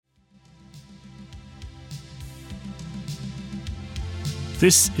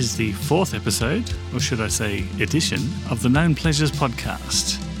This is the fourth episode, or should I say edition, of the Known Pleasures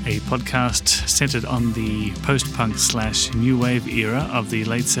podcast, a podcast centred on the post-punk / new wave era of the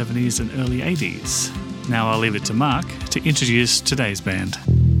late 70s and early 80s. Now I'll leave it to Mark to introduce today's band.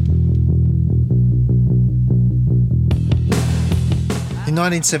 In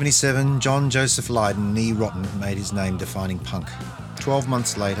 1977, John Joseph Lydon, knee rotten, made his name defining punk. 12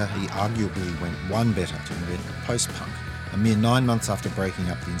 months later, he arguably went one better to invent post-punk. A mere 9 months after breaking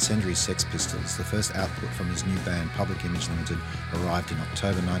up the incendiary Sex Pistols, the first output from his new band, Public Image Limited, arrived in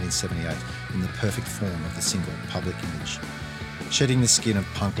October 1978 in the perfect form of the single Public Image. Shedding the skin of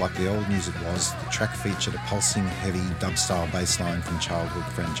punk like the old music was, the track featured a pulsing, heavy, dub-style bass line from childhood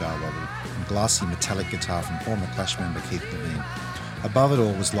friend Jar Wobble and glassy metallic guitar from former Clash member Keith Levine. Above it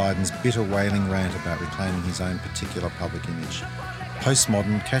all was Lydon's bitter wailing rant about reclaiming his own particular public image.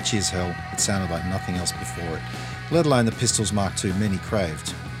 Postmodern, catchy as hell, it sounded like nothing else before it, let alone the Pistols Mark II many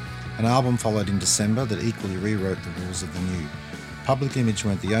craved. An album followed in December that equally rewrote the rules of the new. Public Image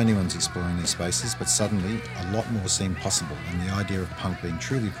weren't the only ones exploring these spaces, but suddenly a lot more seemed possible, and the idea of punk being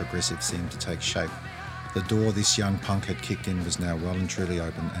truly progressive seemed to take shape. The door this young punk had kicked in was now well and truly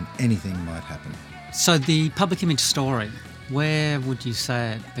open, and anything might happen. So the Public Image story, where would you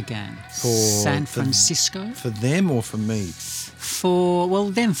say it began? San Francisco? For them or for me?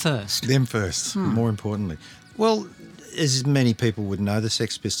 Them first. Them first, more importantly. Well, as many people would know, the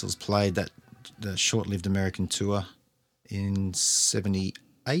Sex Pistols played the short-lived American tour in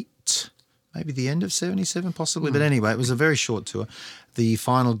 78, maybe the end of 77 possibly. But anyway, it was a very short tour. The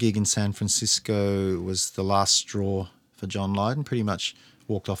final gig in San Francisco was the last straw for John Lydon. Pretty much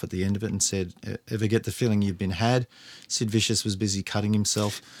walked off at the end of it and said, ever get the feeling you've been had? Sid Vicious was busy cutting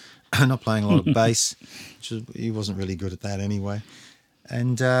himself, not playing a lot of bass, he wasn't really good at that anyway.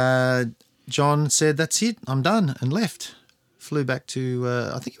 And John said, that's it, I'm done, and left. Flew back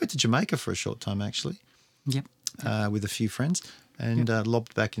to, I think he went to Jamaica for a short time actually. Yep. With a few friends, and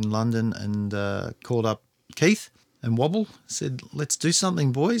lobbed back in London and called up Keith and Wobble, said, let's do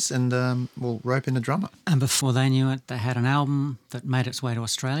something, boys, and we'll rope in a drummer. And before they knew it, they had an album that made its way to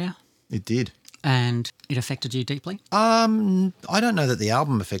Australia. It did. And it affected you deeply? I don't know that the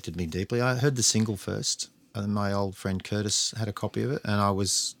album affected me deeply. I heard the single first, and my old friend Curtis had a copy of it, and I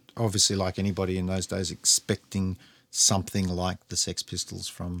was obviously, like anybody in those days, expecting something like the Sex Pistols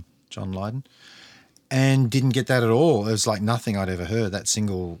from John Lydon, and didn't get that at all. It was like nothing I'd ever heard. That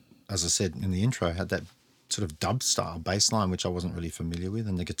single, as I said in the intro, had that sort of dub-style bass line, which I wasn't really familiar with,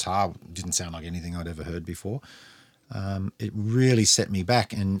 and the guitar didn't sound like anything I'd ever heard before. It really set me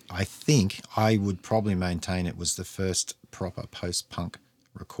back, and I think I would probably maintain it was the first proper post-punk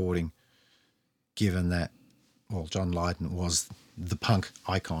recording, given that, well, John Lydon was the punk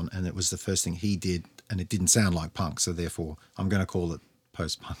icon, and it was the first thing he did, and it didn't sound like punk, so therefore I'm going to call it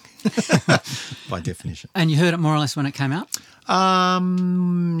post-punk by definition. And you heard it more or less when it came out?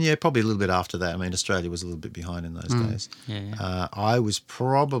 Yeah, probably a little bit after that. I mean, Australia was a little bit behind in those days. Yeah. I was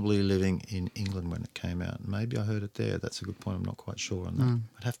probably living in England when it came out. Maybe I heard it there. That's a good point. I'm not quite sure on that.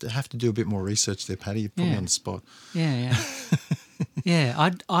 I'd have to do a bit more research there, Paddy. You put me on the spot. Yeah. Yeah,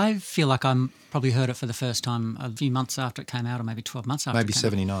 I feel like I probably heard it for the first time a few months after it came out, or maybe 12 months after Maybe it came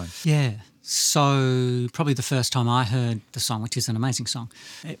 79. out. Yeah. So probably the first time I heard the song, which is an amazing song,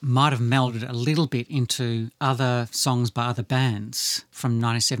 it might have melded a little bit into other songs by other bands from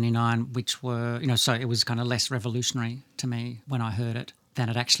 1979, which were, so it was kind of less revolutionary to me when I heard it than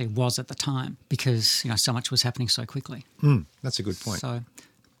it actually was at the time, because, so much was happening so quickly. That's a good point. So,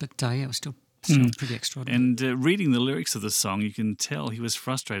 but it was still pretty extraordinary. And reading the lyrics of the song, you can tell he was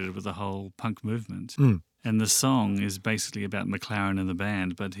frustrated with the whole punk movement. And the song is basically about McLaren and the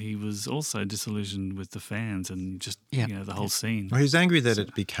band, but he was also disillusioned with the fans and just, the whole scene. Well, he was angry that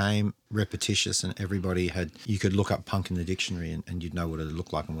it became repetitious and you could look up punk in the dictionary and you'd know what it would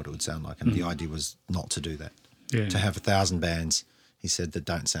look like and what it would sound like. And the idea was not to do that. Yeah. To have 1,000 bands, he said, that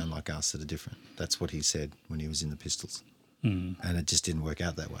don't sound like us, that are different. That's what he said when he was in the Pistols. And it just didn't work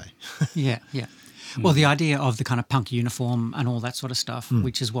out that way. Yeah. Well, the idea of the kind of punk uniform and all that sort of stuff,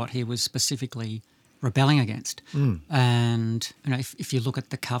 which is what he was specifically rebelling against. And, if you look at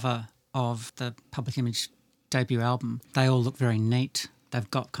the cover of the Public Image debut album, they all look very neat.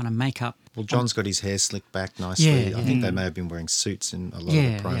 They've got kind of makeup. Well, John's got his hair slicked back nicely. Yeah, I think they may have been wearing suits in a lot of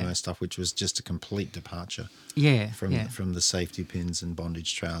the promo stuff, which was just a complete departure from the safety pins and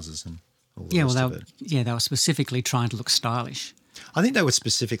bondage trousers and all the rest of it. Yeah, they were specifically trying to look stylish. I think they were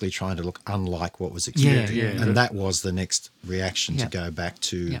specifically trying to look unlike what was expected. Yeah. That was the next reaction to go back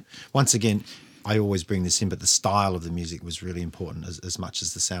to. Once again, I always bring this in, but the style of the music was really important as much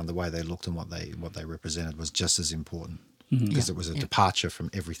as the sound. The way they looked and what they represented was just as important. because it was a departure from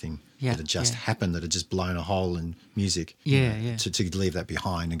everything that had just happened, that had just blown a hole in music. To leave that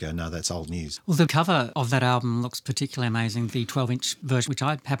behind and go, no, that's old news. Well, the cover of that album looks particularly amazing, the 12-inch version, which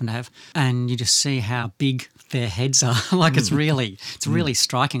I happen to have, and you just see how big their heads are. Like it's really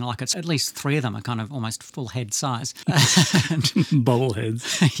striking. Like it's at least 3 of them are kind of almost full head size.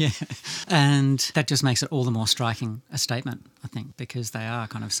 Bobbleheads. Yeah. And that just makes it all the more striking a statement, I think, because they are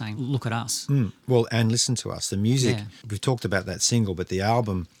kind of saying, look at us. Well, and listen to us. The music, we've talked about that single, but the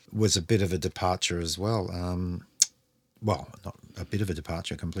album was a bit of a departure as well. Well, not a bit of a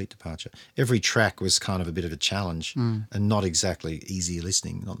departure, a complete departure. Every track was kind of a bit of a challenge and not exactly easy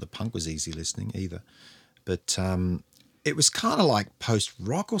listening. Not that punk was easy listening either. But it was kind of like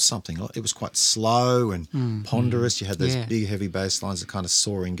post-rock or something. It was quite slow and ponderous. You had those big, heavy bass lines, the kind of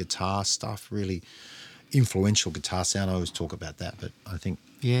soaring guitar stuff, really influential guitar sound. I always talk about that, but I think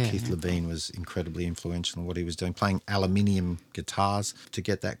Keith Levine was incredibly influential in what he was doing, playing aluminium guitars to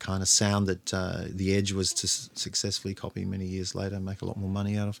get that kind of sound that The Edge was to successfully copy many years later and make a lot more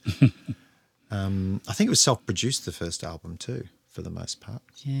money out of. I think it was self-produced, the first album too, for the most part.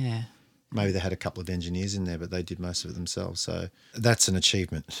 Yeah. Maybe they had a couple of engineers in there, but they did most of it themselves. So that's an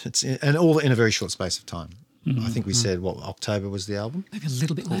achievement. And all in a very short space of time. I think we said, October was the album? Maybe a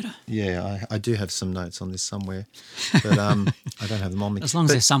little bit later. Yeah, I do have some notes on this somewhere, but I don't have them on me. As long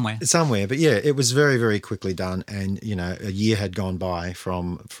as they're somewhere. Somewhere, but yeah, it was very, very quickly done. And, a year had gone by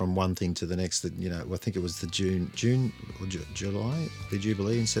from one thing to the next. That I think it was the June or July, the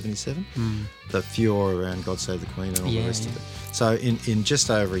Jubilee in 77, the furore around God Save the Queen and all the rest of it. So in just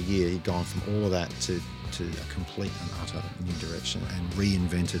over a year, he'd gone from all of that to a complete and utter new direction and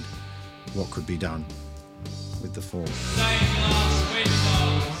reinvented what could be done with the form.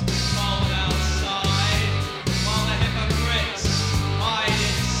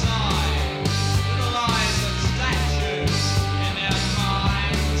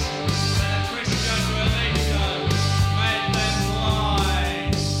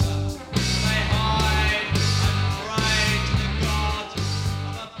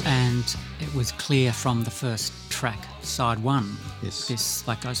 And it was clear from the first track, side 1. Yes. This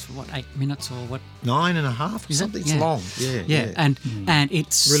goes for 8 minutes or what? 9.5 or something. It's long. Yeah. And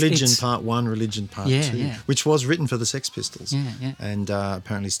it's Religion it's, Part 1, Religion Part 2, which was written for the Sex Pistols. Yeah. And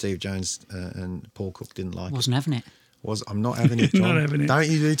apparently Steve Jones and Paul Cook didn't like it. Wasn't having it. I'm not having it, John. Not having it. Don't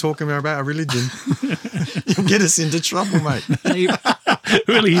you be talking about a religion. You'll get us into trouble, mate.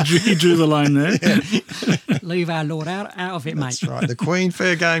 Really, he drew the line there. Leave our Lord out of it, mate. That's right. The Queen,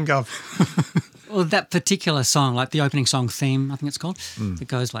 fair game, Gov. Well, that particular song, like the opening song theme, I think it's called, it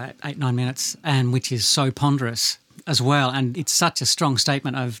goes like 8-9 minutes, and which is so ponderous as well. And it's such a strong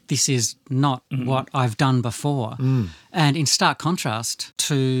statement of this is not what I've done before. And in stark contrast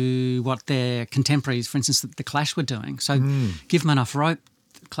to what their contemporaries, for instance, the Clash were doing. So Give 'Em Enough Rope,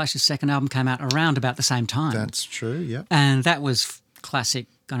 Clash's second album came out around about the same time. That's true, yeah. And that was classic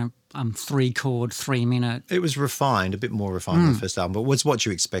kind of 3-chord, 3-minute. It was refined, a bit more refined than the first album, but was what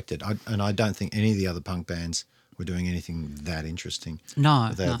you expected. And I don't think any of the other punk bands were doing anything that interesting.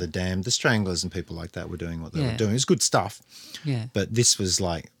 No. The Damned, the Stranglers and people like that were doing what they were doing. It was good stuff. Yeah. But this was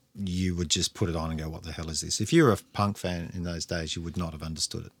like, you would just put it on and go, what the hell is this? If you were a punk fan in those days, you would not have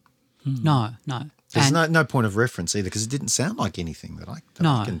understood it. No. There's no point of reference either, because it didn't sound like anything that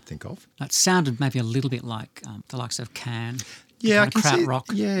I can think of. It sounded maybe a little bit like the likes of Can. Yeah, I can see rock,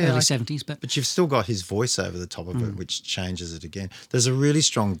 early 70s. But you've still got his voice over the top of it, which changes it again. There's a really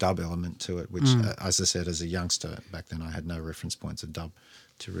strong dub element to it, which, as I said, as a youngster back then, I had no reference points of dub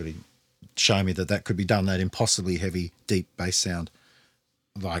to really show me that could be done, that impossibly heavy, deep bass sound.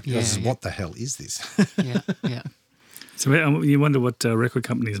 What the hell is this? Yeah. So you wonder what record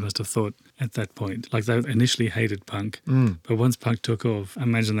companies must have thought at that point. Like they initially hated punk, but once punk took off, I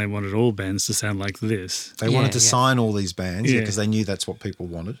imagine they wanted all bands to sound like this. They wanted to sign all these bands because they knew that's what people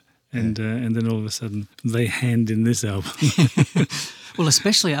wanted. And then all of a sudden they hand in this album. Well,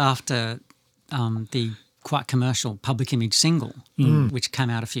 especially after the quite commercial Public Image single, which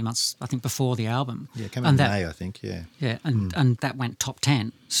came out a few months, I think, before the album. Yeah, it came out in May, I think, yeah. Yeah, and that went top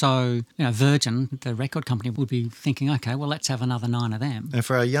 10. So, Virgin, the record company, would be thinking, okay, well, let's have another 9 of them. And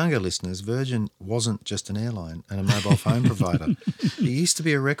for our younger listeners, Virgin wasn't just an airline and a mobile phone provider. It used to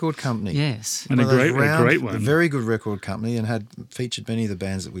be a record company. Yes. And a great one. A very good record company, and had featured many of the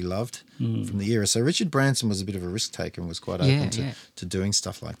bands that we loved from the era. So Richard Branson was a bit of a risk taker and was quite open to doing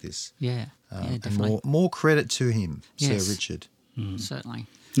stuff like this. Yeah. Definitely. And more credit to him, yes. Sir Richard. Certainly.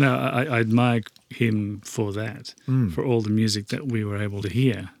 No, I admire him for that, for all the music that we were able to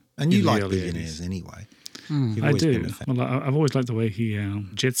hear. And you like Billionaires anyway. You've I always been do. a fan. Well, I've always liked the way he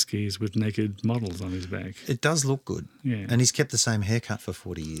jet skis with naked models on his back. It does look good. Yeah. And he's kept the same haircut for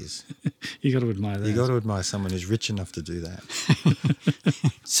 40 years. You got to admire that. You've got to admire someone who's rich enough to do that.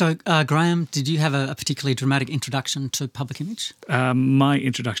 So, Graham, did you have a particularly dramatic introduction to Public Image? My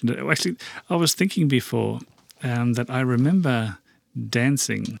introduction to... Actually, I was thinking before that I remember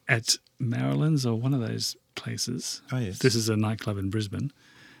dancing at Maryland's or one of those places. Oh, yes. This is a nightclub in Brisbane.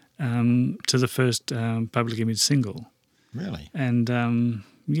 To the first Public Image single. Really? And I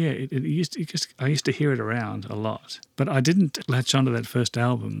used to hear it around a lot, but I didn't latch onto that first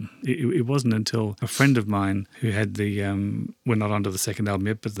album. It wasn't until a friend of mine who had we're not onto the second album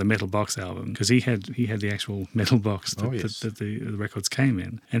yet, but the Metal Box album, because he had the actual metal box that the records came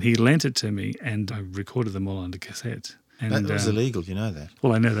in, and he lent it to me, and I recorded them all onto cassette. And, That was illegal, you know that.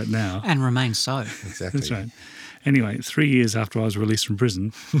 Well, I know that now. And remains so. Exactly. That's right. Anyway, 3 years after I was released from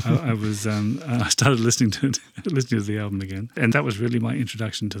prison, I started listening to the album again, and that was really my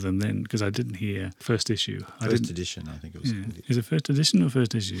introduction to them then, because I didn't hear first issue. First edition, I think it was. Yeah. Is it first edition or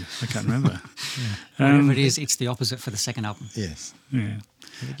first issue? I can't remember. Whatever it is, it's the opposite for the second album. Yes. Yeah.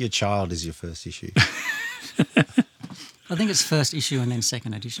 I think Your Child is your first issue. I think it's first issue and then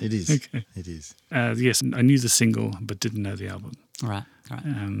second edition. It is. Okay. It is. Yes, I knew the single, but didn't know the album. Right.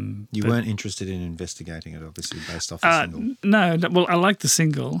 You weren't interested in investigating it, obviously, based off the single. No, well, I liked the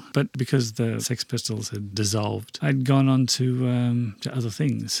single, but because the Sex Pistols had dissolved, I'd gone on to other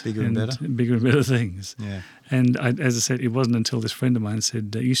things. Bigger and better things. Yeah. And as I said, it wasn't until this friend of mine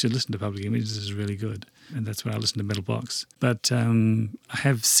said, you should listen to Public Image, this is really good. And that's when I listened to Metal Box. But I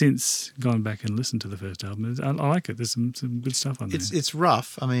have since gone back and listened to the first album. I like it. There's some good stuff on there. It's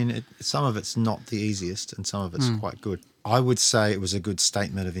rough. I mean, some of it's not the easiest and some of it's quite good. I would say it was a good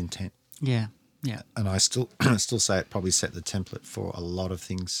statement of intent. Yeah. And I still say it probably set the template for a lot of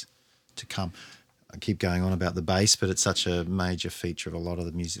things to come. I keep going on about the bass, but it's such a major feature of a lot of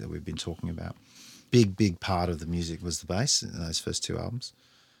the music that we've been talking about. Big part of the music was the bass in those first two albums.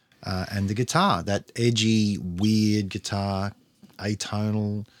 And the guitar, that edgy, weird guitar,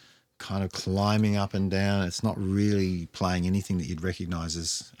 atonal, kind of climbing up and down. It's not really playing anything that you'd recognise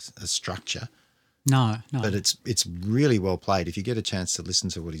as structure. No. But it's really well played. If you get a chance to listen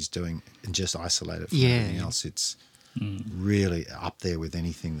to what he's doing and just isolate it from everything else, it's really up there with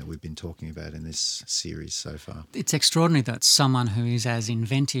anything that we've been talking about in this series so far. It's extraordinary that someone who is as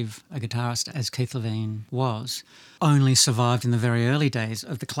inventive a guitarist as Keith Levene was only survived in the very early days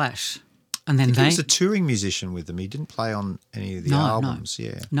of The Clash. And then he was a touring musician with them. He didn't play on any of the albums.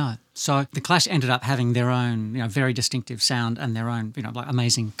 No. So The Clash ended up having their own, very distinctive sound and their own, like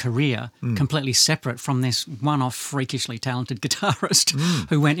amazing career, completely separate from this one-off freakishly talented guitarist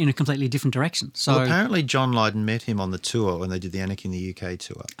who went in a completely different direction. So apparently John Lydon met him on the tour when they did the Anarchy in the UK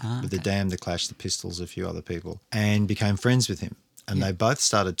tour with the Damned, the Clash, the Pistols, a few other people, and became friends with him. And they both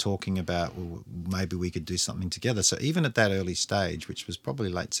started talking about, well, maybe we could do something together. So even at that early stage, which was probably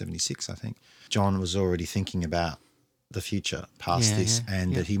late 76, I think, John was already thinking about the future past this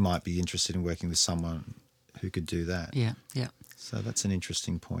and that he might be interested in working with someone who could do that. Yeah. So that's an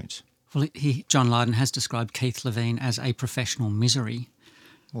interesting point. Well, John Lydon has described Keith Levene as a professional misery.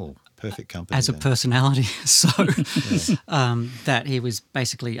 Well, perfect company. As a personality. So that he was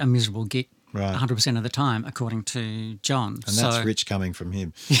basically a miserable git. Right. 100% of the time, according to John. And that's rich coming from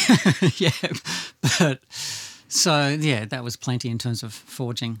him. That was plenty in terms of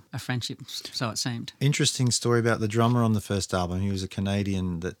forging a friendship, so it seemed. Interesting story about the drummer on the first album. He was a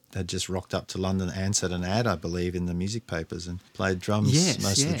Canadian that had just rocked up to London, answered an ad, I believe, in the music papers and played drums,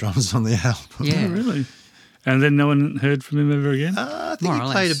 most of the drums on the album. Yeah. Oh, really? And then no one heard from him ever again? I think he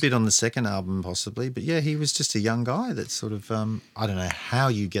played a bit on the second album possibly, but he was just a young guy that sort of, I don't know how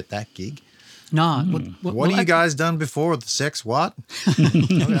you get that gig. No. What have you guys done before? The sex what?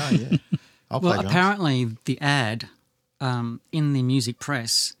 I'll play drums. Apparently the ad in the music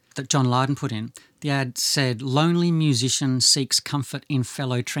press that John Lydon put in, the ad said, "Lonely musician seeks comfort in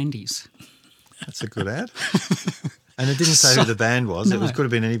fellow trendies." That's a good ad. And it didn't say who the band was. No. It could have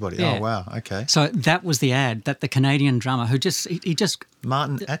been anybody. Yeah. Oh, wow. Okay. So that was the ad that the Canadian drummer who just...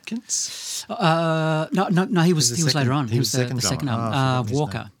 Martin Atkins? No, he was later on. He was the second album.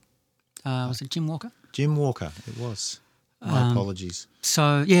 Walker. Was it Jim Walker? Jim Walker, it was. My apologies.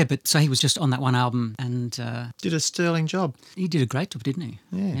 So he was just on that one album and... did a sterling job. He did a great job, didn't he?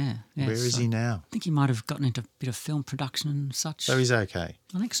 Yeah. Where is he now? I think he might have gotten into a bit of film production and such. So he's okay?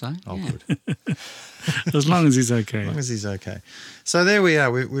 I think so, good. As long as he's okay. As long as he's okay. So there we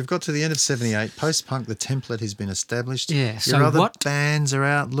are. We've got to the end of 78. Post-punk, the template has been established. Yeah. Your other bands are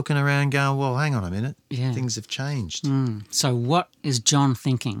out looking around going, well, hang on a minute. Yeah. Things have changed. So what is John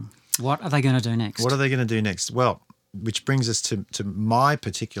thinking What are they going to do next? What are they going to do next? Well, which brings us to my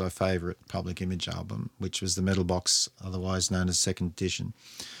particular favourite Public Image album, which was the Metal Box, otherwise known as Second Edition.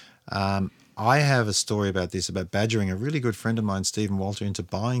 I have a story about this, about badgering a really good friend of mine, Stephen Walter, into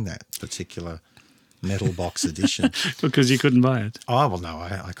buying that particular Metal Box edition. Because you couldn't buy it. Oh, well, no,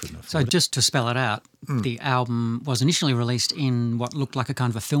 I couldn't afford So it. just to spell it out, the album was initially released in what looked like a kind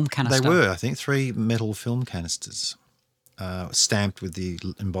of a film canister. They were, I think, 3 metal film canisters stamped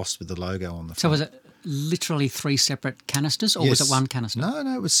embossed with the logo on the front. So was it literally 3 separate canisters, or was Yes. it one canister? No,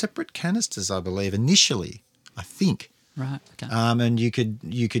 it was separate canisters, I believe, initially, I think. Right, okay. And you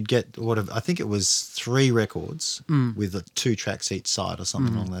could get I think it was 3 records with 2 tracks each side or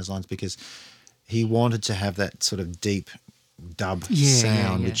something along those lines, because he wanted to have that sort of deep dub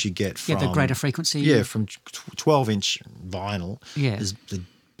sound which you get from... the greater frequency. Yeah, from 12-inch vinyl. Yeah. There's the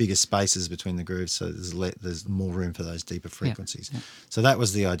bigger spaces between the grooves, so there's more room for those deeper frequencies. Yeah. So that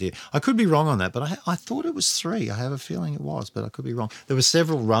was the idea. I could be wrong on that, but I thought it was 3. I have a feeling it was, but I could be wrong. There were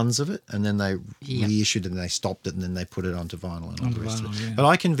several runs of it, and then they reissued it, and they stopped it, and then they put it onto vinyl and all the rest of it. Yeah. But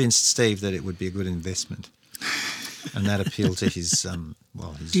I convinced Steve that it would be a good investment. And that appealed to his his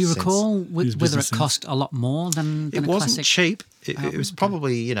Do you sense. recall His whether business it sense. cost a lot more than It a wasn't classic? cheap. It was album?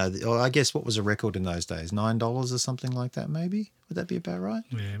 probably, I guess, what was a record in those days? $9 or something like that, maybe? Would that be about right?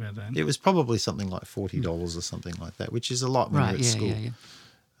 Yeah, about that. It was probably something like $40 or something like that, which is a lot when Right, you're at school.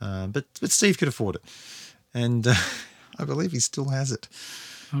 yeah. But Steve could afford it. And I believe he still has it.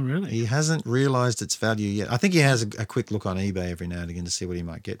 Oh, really? He hasn't realised its value yet. I think he has a quick look on eBay every now and again to see what he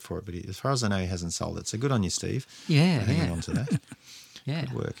might get for it. But as far as I know, he hasn't sold it. So good on you, Steve. Yeah, for hanging yeah. on to that. Yeah.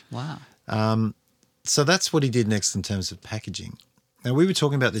 Good work. Wow. So that's what he did next in terms of packaging. Now, we were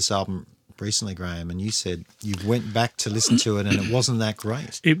talking about this album recently, Graham, and you said you went back to listen to it and it wasn't that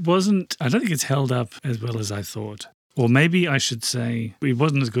great. It wasn't, I don't think it's held up as well as I thought. Or maybe I should say it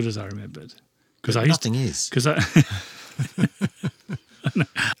wasn't as good as I remembered. Because Nothing is. Because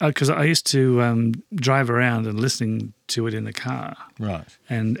I used to drive around and listening to it in the car. Right.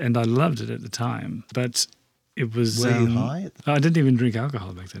 And I loved it at the time. But it was... Were you high? I didn't even drink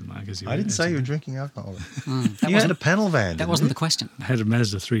alcohol back then, Mike. I didn't say you were drinking alcohol. That You had a wasn't, panel van. that didn't wasn't you? the question. I had a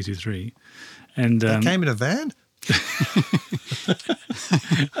Mazda 323. And That came in a van?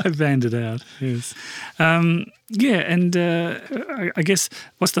 I banned it out, yes. I guess,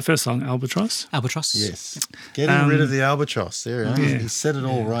 what's the first song, Albatross? Albatross. Yes. Getting rid of the albatross. There, Yeah. he said it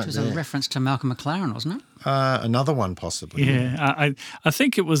all right It was there. a reference to Malcolm McLaren, wasn't it? Another one, possibly. Yeah, I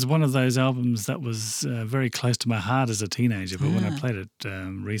think it was one of those albums that was very close to my heart as a teenager, but when I played it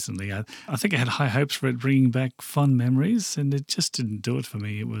recently, I think I had high hopes for it bringing back fond memories, and it just didn't do it for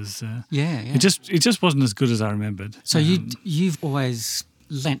me. It was... It just wasn't as good as I remembered. So you've always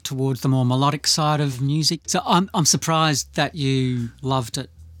lent towards the more melodic side of music. So I'm surprised that you loved it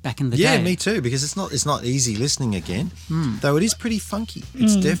back in the day. Yeah, me too, because it's not easy listening again, though it is pretty funky.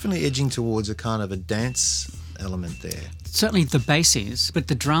 It's definitely edging towards a kind of a dance element there. Certainly the bass is, but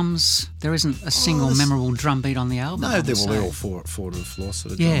the drums, there isn't a single memorable drum beat on the album. No, I would they're say. all four to the floor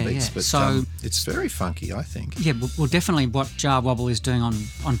sort of Yeah, drum beats, yeah. but So- it's very funky, I think. Yeah, well, definitely what Jar Wobble is doing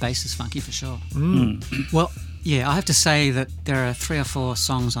on bass is funky for sure. Well, yeah, I have to say that there are 3 or 4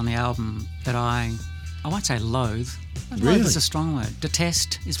 songs on the album that I won't say loathe. Really? Loathe is a strong word.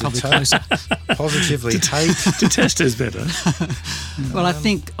 Detest is probably closer. Positively hate. Detest is better. Well, I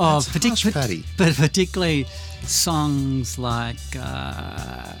think of harsh, Paddy. but particularly songs like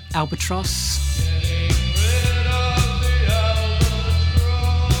Albatross.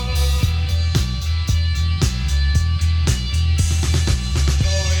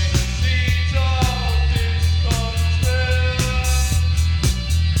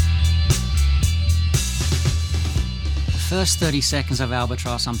 First 30 seconds of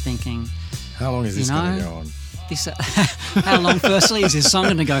Albatross, I'm thinking, How long is this going to go on? this, how long, firstly, is this song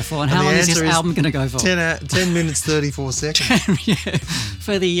going to go for, and how the long is this answer is album going to go for? 10 minutes, 34 seconds. Yeah,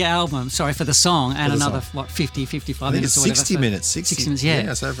 for the song, and For the another, song. 50, 55 I think minutes it's or whatever. 60 minutes. 60 minutes, yeah.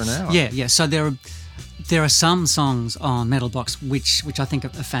 Yeah, it's over an hour. Yeah. So there are some songs on Metal Box which I think are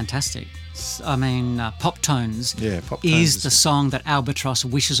fantastic. I mean, Pop Tones, Yeah, Pop Tones is is- the song that Albatross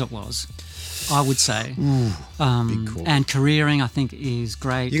wishes it was, I would say. Big call. And Careering, I think, is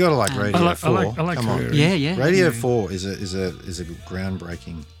great. You got to like And- Radio I like- 4. I like Come on. Careering. Yeah. Radio 4 is a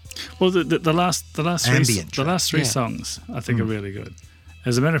groundbreaking. Well, the last Ambient three Yeah. songs I think are really good.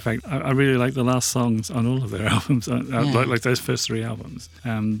 As a matter of fact, I really like the last songs on all of their albums, like those first 3 albums.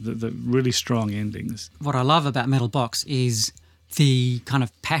 The really strong endings. What I love about Metal Box is the kind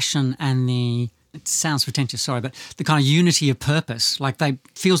of passion and the it sounds pretentious, sorry, but the kind of unity of purpose. Like they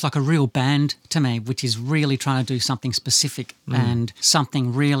feels like a real band to me, which is really trying to do something specific and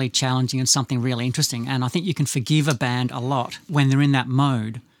something really challenging and something really interesting. And I think you can forgive a band a lot when they're in that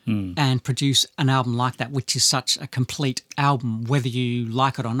mode and produce an album like that, which is such a complete album, whether you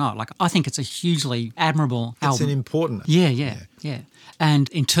like it or not. Like I think it's a hugely admirable album. It's an important. Yeah. And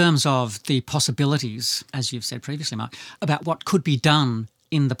in terms of the possibilities, as you've said previously, Mark, about what could be done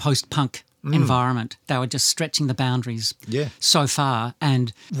in the post-punk environment, they were just stretching the boundaries so far.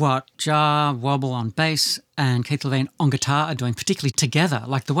 And what Jar, Wobble on bass and Keith Levene on guitar are doing, particularly together,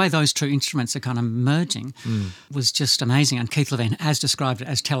 like the way those two instruments are kind of merging was just amazing. And Keith Levene has described it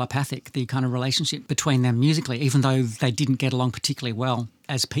as telepathic, the kind of relationship between them musically, even though they didn't get along particularly well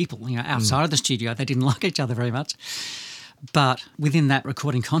as people, outside of the studio. They didn't like each other very much. But within that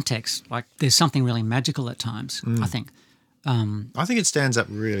recording context, like there's something really magical at times, I think. I think it stands up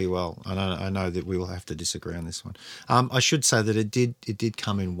really well, and I know that we will have to disagree on this one. I should say that it did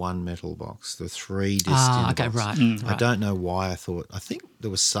come in one metal box, the 3-disc box. Okay, right. I don't know why I think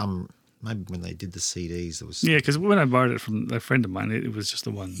there was some, maybe when they did the CDs, there was... Yeah, because when I borrowed it from a friend of mine, it was just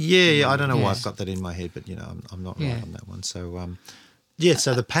the one. Yeah, I don't know why I've got that in my head, but, I'm not right on that one. So,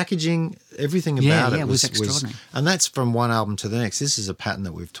 so the packaging, everything about it was extraordinary. And that's from one album to the next. This is a pattern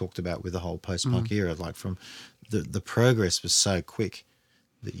that we've talked about with the whole post-punk era, like from... The progress was so quick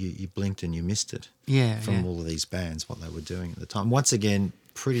that you blinked and you missed it from all of these bands, what they were doing at the time. Once again,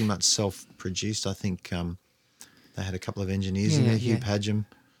 pretty much self-produced. I think they had a couple of engineers in there. Hugh Padgham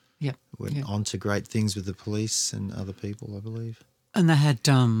went on to great things with the Police and other people, I believe. And they had,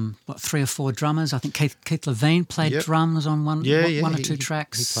 3 or 4 drummers. I think Keith Levene played drums on one or two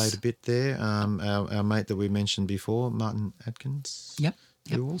tracks. He played a bit there. Our mate that we mentioned before, Martin Atkins. Yep.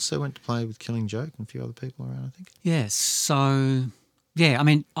 Who also went to play with Killing Joke and a few other people around, I think. Yes. So, I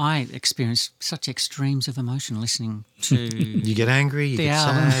mean, I experienced such extremes of emotion listening to You get angry, you get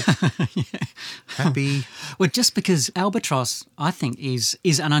sad, happy. Well, just because Albatross, I think, is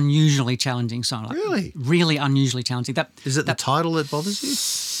an unusually challenging song. Like, really? Really unusually challenging. Is it the title that bothers you?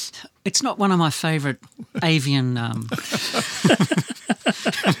 It's not one of my favourite avian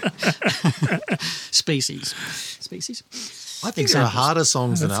species. I think there are harder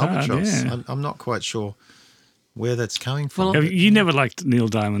songs than Albatross. Hard, I'm not quite sure where that's coming from. Well, you never liked Neil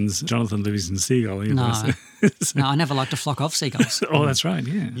Diamond's Jonathan Livingston Seagull either. No, I never liked a flock of seagulls. Oh, that's right,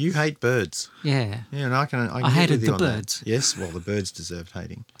 yeah. You hate birds. Yeah. Yeah, and I can hated get with you the on birds. That. Yes, well, the birds deserved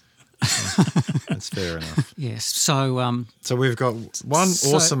hating. That's fair enough. Yes, so... so we've got one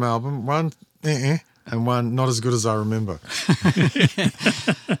awesome album, one and one not as good as I remember.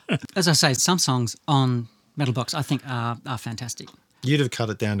 As I say, some songs on Metal Box I think are fantastic. You'd have cut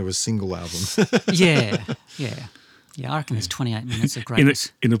it down to a single album. Yeah, I reckon there's 28 minutes of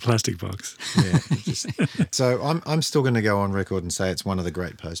greatness. In a plastic box. Yeah. So I'm still going to go on record and say it's one of the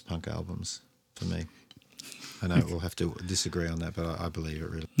great post-punk albums for me. I know we'll have to disagree on that, but I believe it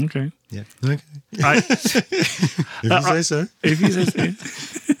really. Okay. Yeah. Okay. If you say so. If you say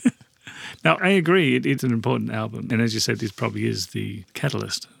so. Now, I agree. It's an important album. And as you said, this probably is the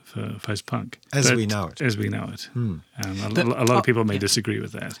catalyst for post-punk. As we know it. As we know it. A lot of people may disagree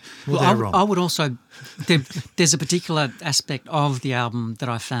with that. Well, they're wrong. I would also... There's a particular aspect of the album that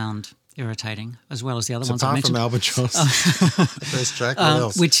I found irritating, as well as the other ones I mentioned. Apart from Albatross, the first track, what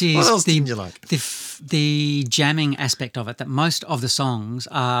else? Which is what else didn't you like? The jamming aspect of it, that most of the songs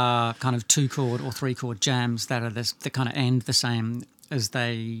are kind of 2-chord or 3-chord jams that are that kind of end the same as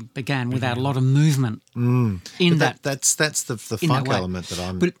they began, without a lot of movement in that. That's the funk element that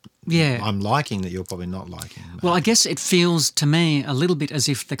I'm liking, that you're probably not liking. Well, I guess it feels to me a little bit as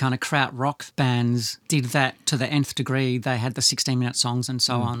if the kind of krautrock bands did that to the nth degree. They had the 16-minute songs and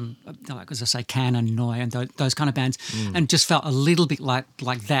so on, like as I say, Can and Neu and those kind of bands, and just felt a little bit like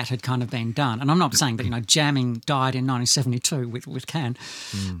that had kind of been done. And I'm not saying that jamming died in 1972 with Can,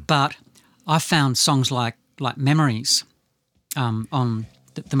 but I found songs like Memories on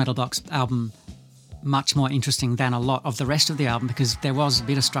the Metal Box album much more interesting than a lot of the rest of the album, because there was a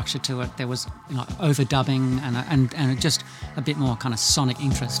bit of structure to it. There was overdubbing and just a bit more kind of sonic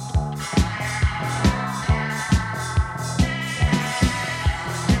interest.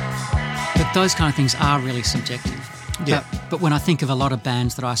 But those kind of things are really subjective. Yeah. But when I think of a lot of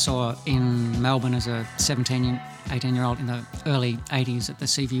bands that I saw in Melbourne as a 18-year-old in the early 80s at the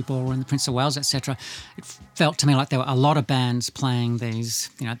Seaview Ballroom, the Prince of Wales, etc., it felt to me like there were a lot of bands playing these,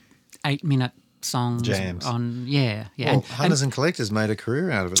 8-minute songs. Jams. Well, Hunters and Collectors made a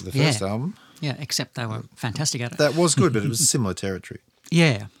career out of it, the first album. Yeah, except they were fantastic at it. That was good, but it was similar territory.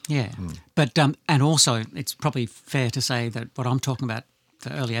 Yeah. But, and also, it's probably fair to say that what I'm talking about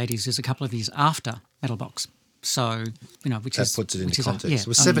the early 80s is a couple of years after Metal Box. So, which That is... puts it which into is context. It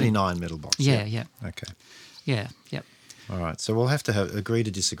was 79 Metal Box. Yeah, yeah. Okay. Yeah, yep. All right. So we'll have to agree to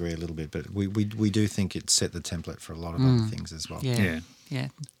disagree a little bit, but we do think it set the template for a lot of other things as well. Yeah,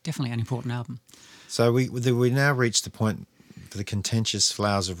 definitely an important album. So we now reached the point for the contentious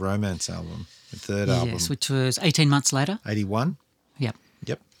Flowers of Romance album, the third album. Yes, which was 18 months later. 81. Yep.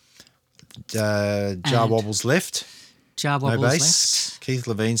 Yep. Jar Wobbles left. Jar No Wobbles bass. left. Keith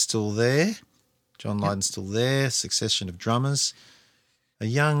Levine's still there. John Lydon's still there. Succession of drummers. A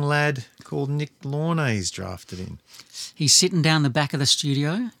young lad called Nick Launay's drafted in. He's sitting down the back of the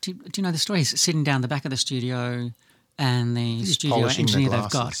studio. Do you know the story? He's sitting down the back of the studio and the studio polishing the engineer they've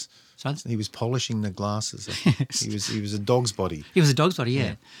got. glasses. Sorry? He was polishing the glasses. Yes. He was a dog's body. He was a dog's body,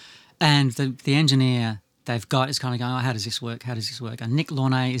 yeah. And the engineer they've got is kind of going, how does this work? How does this work? And Nick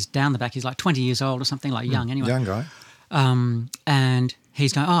Launay is down the back. He's like 20 years old or something, like young anyway. Young guy. And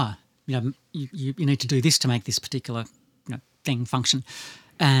he's going, you need to do this to make this particular thing function.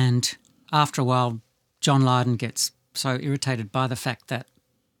 And after a while, John Lydon gets so irritated by the fact that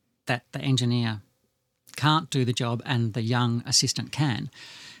the engineer can't do the job and the young assistant can,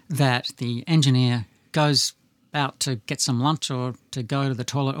 that the engineer goes out to get some lunch or to go to the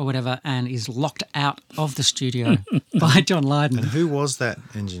toilet or whatever and is locked out of the studio by John Lydon. And who was that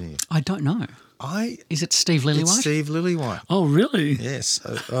engineer? I don't know. Is it Steve Lillywhite? It's Steve Lillywhite. Oh, really? Yes,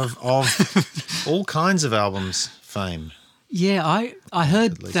 of all kinds of albums fame. Yeah, I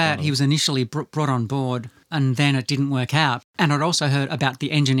heard At least that one of he was initially brought on board and then it didn't work out. And I'd also heard about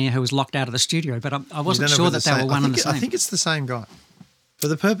the engineer who was locked out of the studio, but I wasn't sure that they were one and the same. I think it's the same guy. For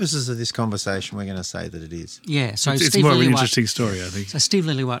the purposes of this conversation, we're going to say that it is. Yeah, so It's Steve more of an Lillywhite, interesting story, I think. So Steve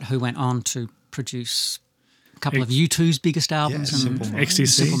Lillywhite, who went on to produce a couple of U2's biggest albums, Simple and Minds. XTC.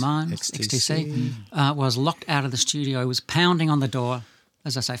 Simple Minds, XTC. XTC, was locked out of the studio, was pounding on the door,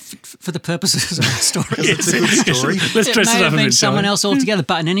 as I say, for the purposes of the story. It's a good story. Let's It dress may it up have a been bit, someone shall we? else altogether,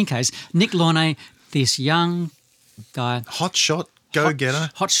 but in any case, Nick Launay, this young guy, Hot shot,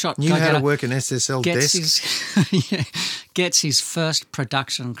 go-getter. hotshot Knew how go-getter, to work an SSL gets desk. gets his first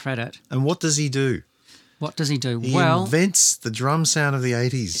production credit. And what does he do? What does he do? He well, invents the drum sound of the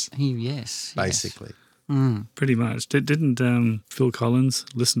 80s, yes, basically. Pretty much. Didn't Phil Collins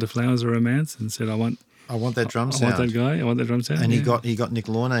listen to Flowers of Romance and said, I want that drum I sound. want that guy, I want that drum sound? And yeah. he got Nick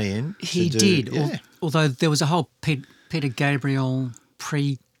Launay in. He to do, did. Yeah. Although there was a whole Peter Gabriel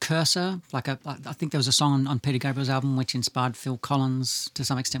precursor, I think there was a song on Peter Gabriel's album which inspired Phil Collins to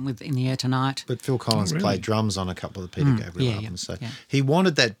some extent with "In the Air Tonight." But Phil Collins really? played drums on a couple of the Peter Gabriel yeah, albums. So yeah. he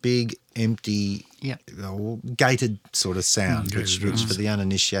wanted that big, empty, Yep. gated sort of sound, which drums. for the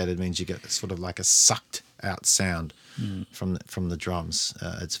uninitiated means you get sort of like a sucked out sound from the drums.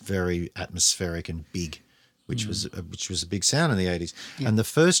 It's very atmospheric and big, which was a big sound in the 80s. And the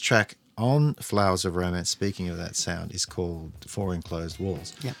first track on Flowers of Romance, speaking of that sound, is called Four Enclosed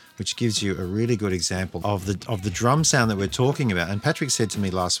Walls, Yep. which gives you a really good example of the drum sound that we're talking about. And Patrick said to me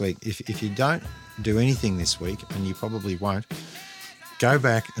last week, if you don't do anything this week, and you probably won't, go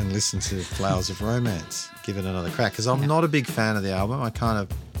back and listen to Flowers of Romance. Give it another crack, because I'm not a big fan of the album. I kind of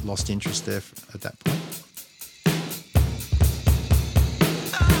lost interest there at that point.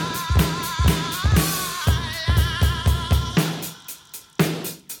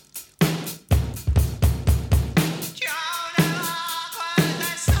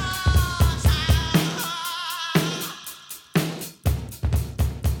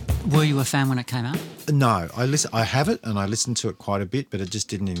 Were you a fan when it came out? No, I have it and I listened to it quite a bit, but it just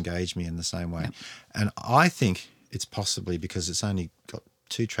didn't engage me in the same way. And I think it's possibly because it's only got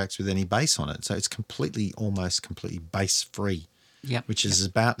 2 tracks with any bass on it, so it's almost completely bass free. Yep. Which is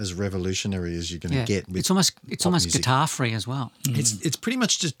about as revolutionary as you're going to get. With It's almost pop music. guitar free as well. It's pretty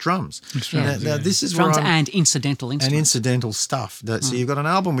much just drums. Yeah. Now this is Drums where and incidental and instruments. incidental stuff. So you've got an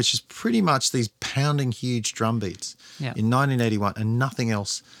album which is pretty much these pounding huge drum beats Yeah. in 1981 and nothing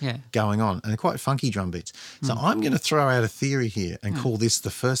else Yeah. going on, and quite funky drum beats. So I'm going to throw out a theory here and call this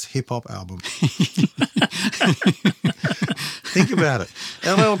the first hip-hop album. Think about it.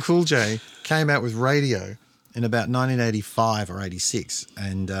 LL Cool J came out with Radio in about 1985 or 86,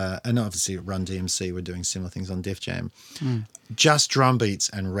 and obviously Run DMC were doing similar things on Def Jam. Just drum beats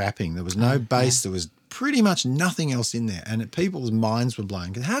and rapping. There was no bass. There was pretty much nothing else in there, and people's minds were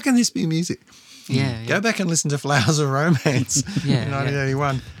blown. How can this be music? Yeah, Go back and listen to Flowers of Romance Yeah, in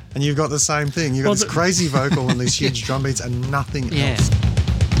 1981, and you've got the same thing. You've got this crazy vocal and these huge drum beats and nothing Yeah. else.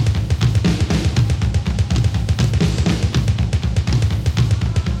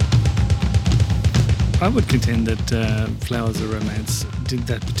 I would contend that Flowers of Romance did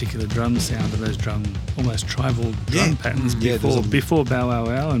that particular drum sound and those almost tribal drum patterns before Bow Wow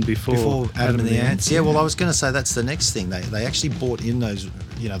Wow and before Adam and the Ants. Yeah, well, I was going to say that's the next thing. They actually brought in those,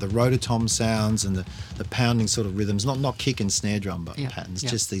 the rototom sounds and the pounding sort of rhythms, not kick and snare drum but patterns,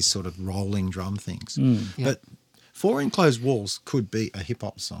 just these sort of rolling drum things. But Four Enclosed Walls could be a hip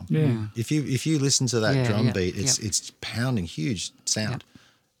hop song. Yeah. If you listen to that drum beat, it's pounding, huge sound.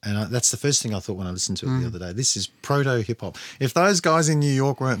 And that's the first thing I thought when I listened to it the other day. This is proto hip hop. If those guys in New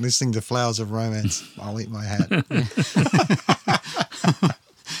York weren't listening to Flowers of Romance, I'll eat my hat.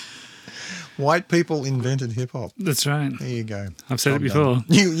 White people invented hip hop. That's right. There you go. I've said it before.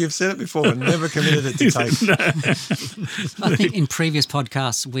 You've said it before, but never committed it to tape. I think in previous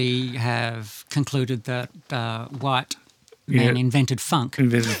podcasts we have concluded that white men invented funk.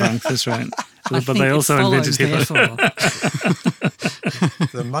 Invented funk, that's right. But they also invented hip hop.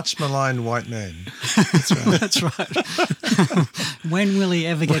 The much maligned white man. That's right. That's right. When will he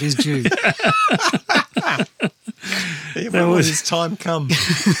ever get his due? When will his time come?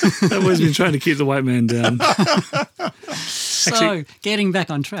 I've always been trying to keep the white man down. So, getting back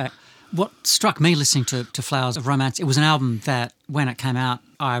on track, what struck me listening to Flowers of Romance, it was an album that when it came out,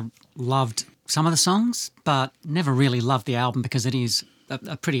 I loved some of the songs, but never really loved the album because it is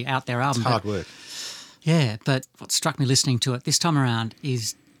a pretty out there album. It's hard work. Yeah, but what struck me listening to it this time around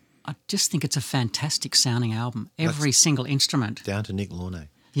is I just think it's a fantastic sounding album. Every single instrument. Down to Nick Launay.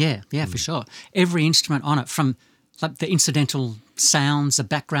 Yeah, for sure. Every instrument on it, from like the incidental sounds, the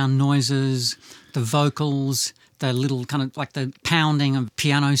background noises, the vocals, the little kind of like the pounding of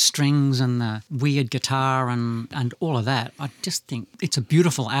piano strings and the weird guitar and all of that. I just think it's a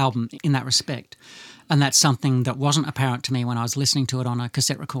beautiful album in that respect. And that's something that wasn't apparent to me when I was listening to it on a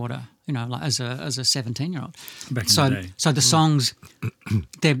cassette recorder, like as a 17-year-old. Back in the day. So the songs,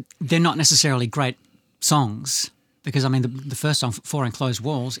 they're not necessarily great songs because, I mean, the first song, Four Enclosed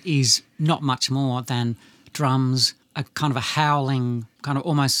Walls, is not much more than drums, a kind of a howling, kind of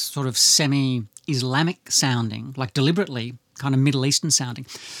almost sort of semi-Islamic sounding, like deliberately kind of Middle Eastern sounding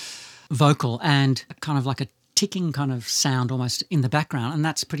vocal and kind of like a ticking kind of sound almost in the background, and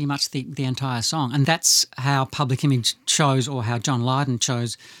that's pretty much the entire song. And that's how Public Image chose, or how John Lydon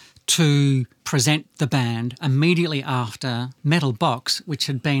chose, to present the band immediately after Metal Box, which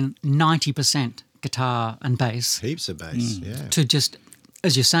had been 90% guitar and bass. Heaps of bass, yeah. To just,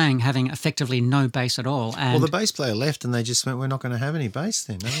 as you're saying, having effectively no bass at all. And well, the bass player left and they just went, we're not going to have any bass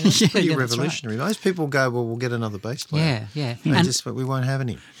then. That's pretty revolutionary. Right. Most people go, well, we'll get another bass player. Yeah. But we won't have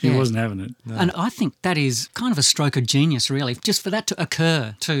any. He wasn't having it. No. And I think that is kind of a stroke of genius, really. Just for that to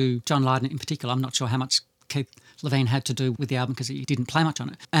occur to John Lydon in particular, I'm not sure how much Keith Levine had to do with the album because he didn't play much on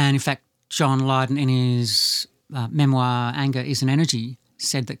it. And in fact, John Lydon in his memoir, Anger is an Energy,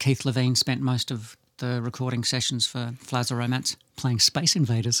 said that Keith Levine spent most of the recording sessions for Flowers of Romance playing Space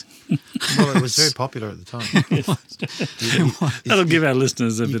Invaders. Well, it was very popular at the time. That'll give our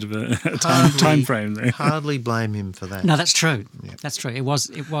listeners a bit of a time frame there. Hardly blame him for that. No, that's true. Yeah. That's true. It was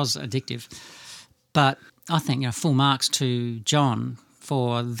addictive. But I think, full marks to John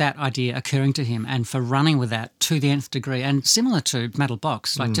for that idea occurring to him and for running with that to the nth degree. And similar to Metal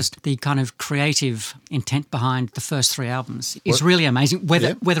Box, like just the kind of creative intent behind the first three albums is really amazing,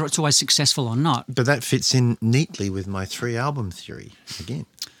 whether it's always successful or not. But that fits in neatly with my 3-album theory again.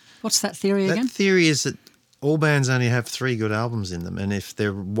 What's that theory again? That theory is that all bands only have 3 good albums in them, and if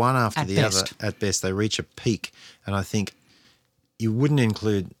they're one after the other, at best, they reach a peak. And I think you wouldn't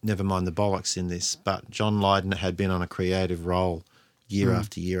include Nevermind the Bollocks in this, but John Lydon had been on a creative roll year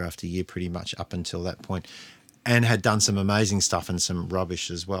after year after year, pretty much up until that point, and had done some amazing stuff and some rubbish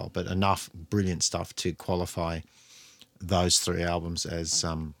as well, but enough brilliant stuff to qualify those 3 albums as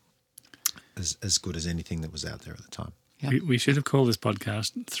good as anything that was out there at the time. Yep. We should have called this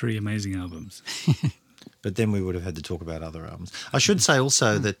podcast 3 Amazing Albums. But then we would have had to talk about other albums. I should say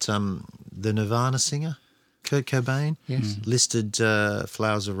also that the Nirvana singer, Kurt Cobain, listed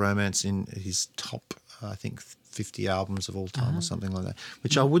Flowers of Romance in his top, I think, 50 albums of all time or something like that,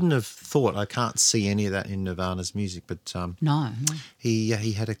 which I wouldn't have thought. I can't see any of that in Nirvana's music, but no. He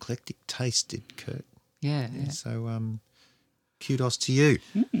had eclectic taste, did Kurt. Yeah. So kudos to you.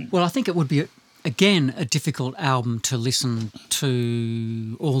 Well, I think it would be, again, a difficult album to listen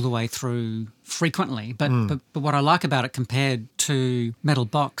to all the way through frequently, but what I like about it compared to Metal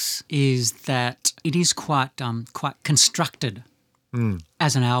Box is that it is quite constructed.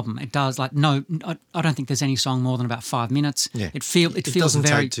 As an album, it does I don't think there's any song more than about 5 minutes. Yeah. It feels doesn't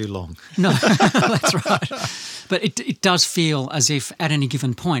very, take too long. No, that's right. But it does feel as if at any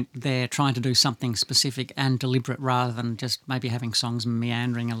given point they're trying to do something specific and deliberate rather than just maybe having songs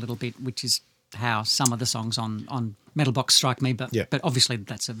meandering a little bit, which is how some of the songs on Metal Box strike me, but Yeah. but obviously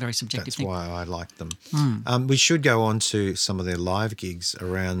that's a very subjective That's thing. why I like them. We should go on to some of their live gigs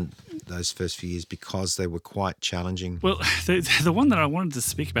around those first few years because they were quite challenging. Well, the one that I wanted to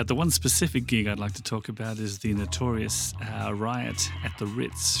speak about, the one specific gig I'd like to talk about is the notorious Riot at the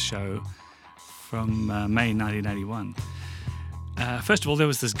Ritz show from May 1981. First of all, there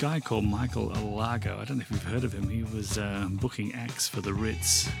was this guy called Michael Alago. I don't know if you've heard of him. He was booking acts for the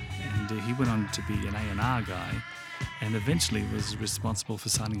Ritz, and he went on to be an A&R guy, and eventually was responsible for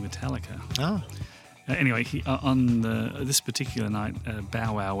signing Metallica. Oh, Anyway, on this particular night,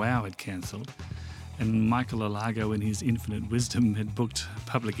 Bow Wow Wow had cancelled, and Michael Alago, in his infinite wisdom, had booked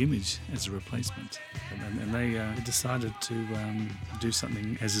Public Image as a replacement. And they decided to do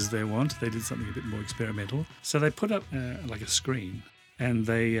something as is their wont. They did something a bit more experimental. So they put up like a screen, and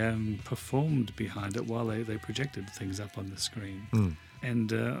they performed behind it while they projected things up on the screen.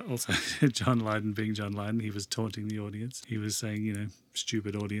 And also, John Lydon, being John Lydon, he was taunting the audience. He was saying,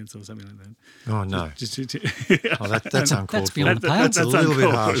 stupid audience or something like that. oh no. Oh, That's uncalled That's for. beyond the pale. That's a little bit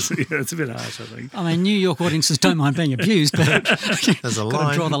harsh. Yeah, it's a bit harsh, I think. I mean, New York audiences don't mind being abused, but There's a got line.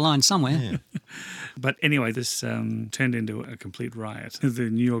 to draw the line somewhere. Yeah. But anyway, this turned into a complete riot. The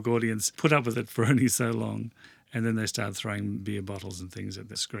New York audience put up with it for only so long, and then they started throwing beer bottles and things at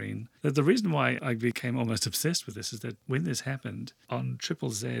the screen. The reason why I became almost obsessed with this is that when this happened on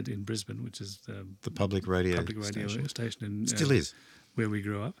Triple Z in Brisbane, which is The public radio station in, Still is. where we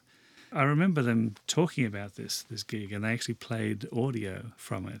grew up, I remember them talking about this gig, and they actually played audio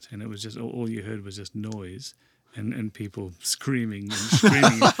from it, and it was just all you heard was just noise. And people screaming and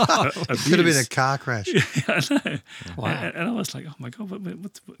screaming. Abuse. Could have been a car crash. I know. Wow. And I was like, oh my God,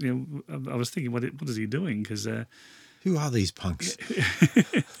 I was thinking, what is he doing? Because Who are these punks?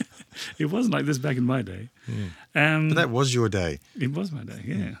 it wasn't like this back in my day. But that was your day. It was my day,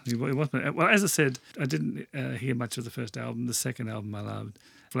 yeah. It was my, well, as I said, I didn't hear much of the first album. The second album I loved.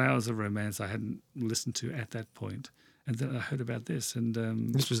 Flowers of Romance I hadn't listened to at that point. And then I heard about this, and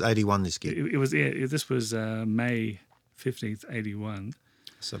This was 81, this gig. it was this was May 15th, 81.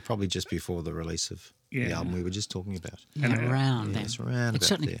 So probably just before the release of the Yeah. album we were just talking about. Yeah, around then. It's around It about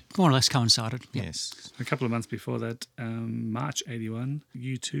certainly there. more or less coincided. Yeah. Yes. A couple of months before that, March 81,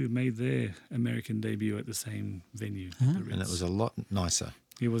 U2 made their American debut at the same venue. The Ritz. And it was a lot nicer.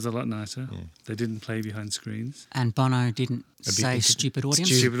 It was a lot nicer. They didn't play behind screens. And Bono didn't say stupid audience.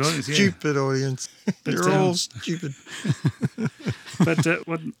 Stupid audience, yeah. Stupid audience. But, You're all stupid. But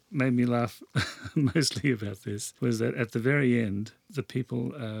what made me laugh mostly about this was that at the very end, the people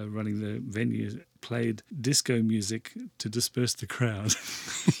running the venue played disco music to disperse the crowd.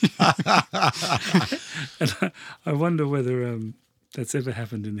 And I wonder whether that's ever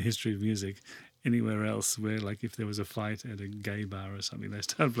happened in the history of music anywhere else where, like, if there was a fight at a gay bar or something, they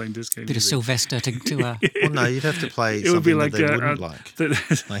started playing disco Bit of music. Sylvester to Well, no, you'd have to play It would be something like, that they wouldn't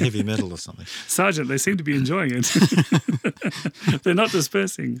like. Like heavy metal or something. Sergeant, they seem to be enjoying it. They're not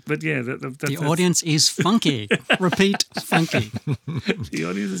dispersing. But yeah, the audience is funky. Repeat, funky. the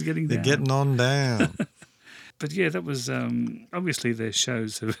audience is getting They're down. getting on down. But yeah, that was obviously their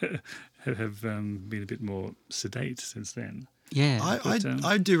shows have been a bit more sedate since then. Yeah.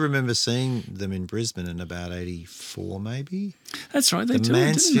 I do remember seeing them in Brisbane in about 84 maybe. That's right, they The toured, didn't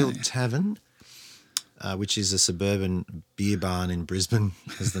Mansfield they? Tavern, which is a suburban beer barn in Brisbane,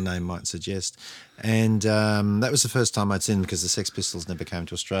 as the name might suggest. And that was the first time I'd seen them because the Sex Pistols never came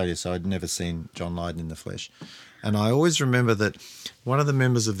to Australia, so I'd never seen John Lydon in the flesh. And I always remember that one of the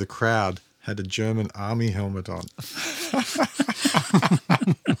members of the crowd had a German army helmet on.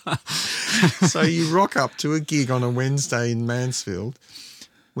 So you rock up to a gig on a Wednesday in Mansfield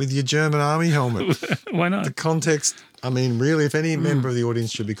with your German army helmet. Why not? The context, I mean, really, if any member of the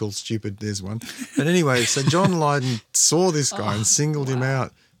audience should be called stupid, there's one. But anyway, so John Lydon saw this guy and singled him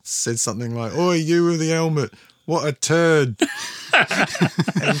out, said something like, "Oi, you with the helmet, what a turd."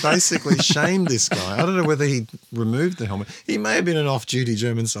 And basically shamed this guy. I don't know whether he removed the helmet. He may have been an off-duty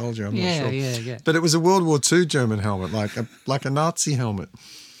German soldier, I'm not sure. Yeah. But it was a World War II German helmet, like a Nazi helmet.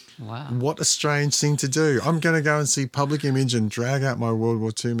 Wow. What a strange thing to do. I'm going to go and see Public Image and drag out my World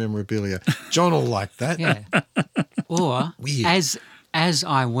War II memorabilia. John will like that. Yeah. Or Weird. as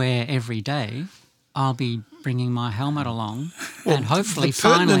I wear every day, I'll be bringing my helmet along, and hopefully, The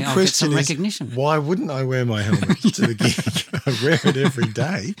pertinent finally, I'll get question some is, recognition. why wouldn't I wear my helmet to the gig? I wear it every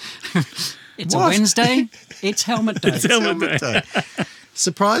day. It's What? a Wednesday. It's helmet day. It's helmet day.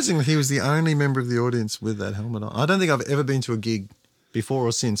 Surprisingly, he was the only member of the audience with that helmet on. I don't think I've ever been to a gig before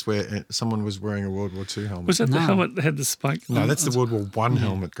or since where someone was wearing a World War II helmet. Was that the No. helmet that had the spike? No, that's the World War One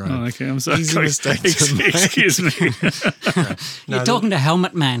helmet, Graham. Oh, okay. I'm sorry. Easy mistake to make. Excuse me. You're talking to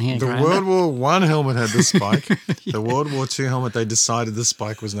Helmet Man here, The Graham. World War One helmet had the spike. The World War II helmet, they decided the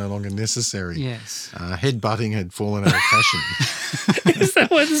spike was no longer necessary. Yes. Headbutting had fallen out of fashion. Is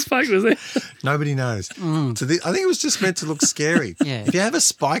that why the spike was there? Nobody knows. So I think it was just meant to look scary. Yeah. If you have a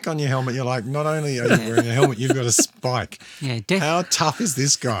spike on your helmet, you're like, not only are you wearing a helmet, you've got a spike. Yeah, How tough is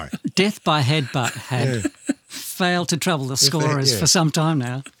this guy? Death by Headbutt had failed to trouble the scorers yeah. for some time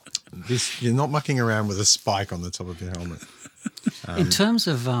now. You're not mucking around with a spike on the top of your helmet. In terms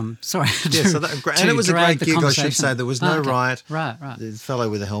of, sorry. Yeah, so that, and it was a great gig, I should say. There was no Okay. riot. Right. The fellow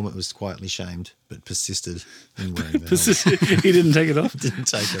with the helmet was quietly shamed, but persisted in wearing the helmet. He didn't take it off? Didn't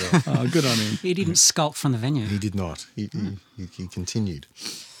take it off. Oh, good on him. He didn't skulk from the venue. He did not. He continued.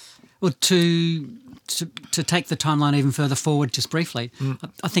 Well, to take the timeline even further forward, just briefly,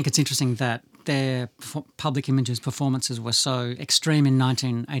 I think it's interesting that their Public Image's performances were so extreme in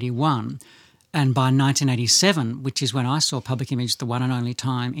 1981, and by 1987, which is when I saw Public Image the one and only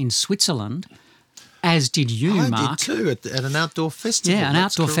time in Switzerland, as did you, I Mark. did too, at an outdoor festival. Yeah, an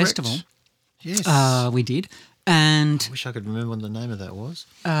That's outdoor correct. festival. Yes. We did, and I wish I could remember what the name of that was.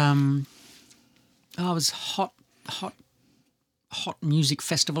 it was hot music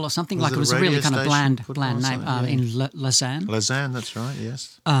festival or something. Was like it it a was a really radio kind of station bland put on name something? in Lausanne. Lausanne, that's right,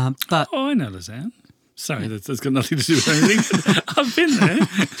 yes. But Oh, I know Lausanne. Sorry, that's got nothing to do with anything. I've been there.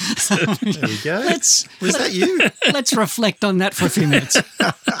 There we go. let's Was that you? let's reflect on that for a few minutes.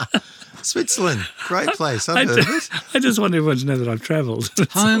 Switzerland. Great place. I've heard of it. I just want everyone to know that I've travelled.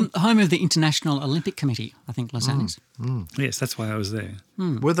 home of the International Olympic Committee, I think Lausanne is. Yes, that's why I was there.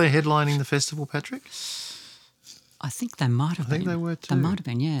 Were they headlining the festival, Patrick? I think they might have been. I think they were too. They might have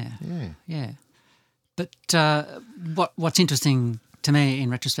been, yeah. Yeah. But what's interesting to me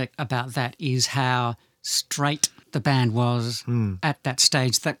in retrospect about that is how straight the band was at that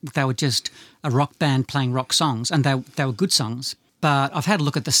stage. That they were just a rock band playing rock songs, and they were good songs. But I've had a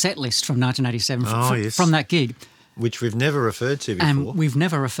look at the set list from 1987 Yes. from that gig, Which we've never referred to before. and we've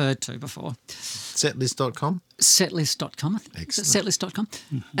never referred to before. Setlist.com? Setlist.com, I think. Excellent. Setlist.com.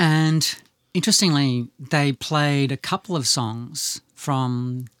 And interestingly, they played a couple of songs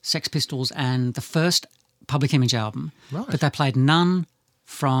from Sex Pistols and the first Public Image album, Right. but they played none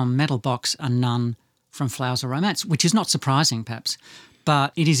from Metal Box and none from Flowers of Romance, which is not surprising, perhaps.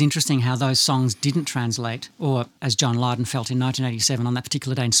 But it is interesting how those songs didn't translate, or as John Lydon felt in 1987 on that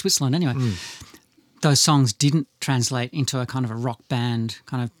particular day in Switzerland anyway, those songs didn't translate into a kind of a rock band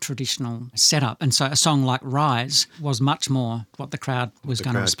kind of traditional setup. And so a song like Rise was much more what the crowd was The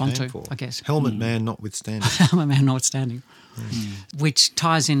going to crowd respond came to, for. I guess. Helmet Man notwithstanding. Helmet Man notwithstanding. Which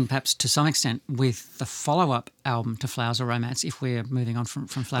ties in perhaps to some extent with the follow-up album to Flowers of Romance, if we're moving on from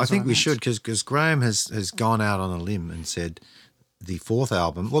Flowers of Romance. I think we should, because Graham has gone out on a limb and said the fourth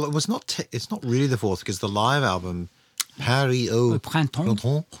album. Well, it's not really the fourth, because the live album Paris au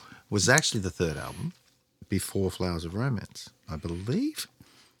Printemps was actually the third album before Flowers of Romance, I believe.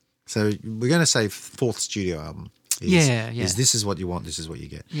 So we're going to say fourth studio album. Is this is what you want, this is what you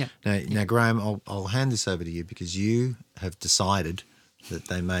get. Yeah. Now Graham, I'll hand this over to you, because you have decided that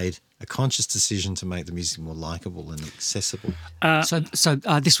they made a conscious decision to make the music more likeable and accessible. So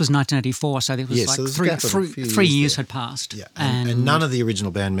this was 1984, so there was Yeah, so there's a gap of a few three years years there. had passed. Yeah, and none of the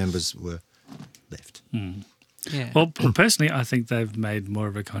original band members were left. Yeah. Well, personally, I think they've made more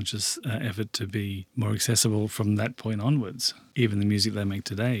of a conscious effort to be more accessible from that point onwards. Even the music they make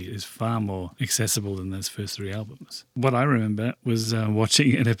today is far more accessible than those first three albums. What I remember was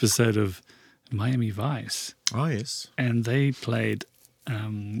watching an episode of Miami Vice, Oh, yes. and they played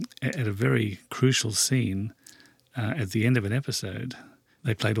at a very crucial scene at the end of an episode.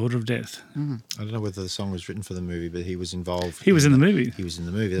 They played Order of Death. I don't know whether the song was written for the movie, but he was involved. He was in the movie. He was in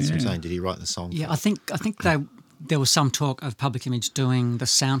the movie. That's what I'm Yeah. saying. Did he write the song? Yeah, I think there was some talk of Public Image doing the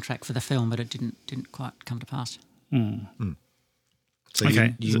soundtrack for the film, but it didn't quite come to pass. So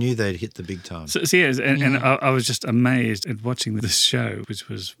Okay. you knew they'd hit the big time. So yes, and I was just amazed at watching this show, which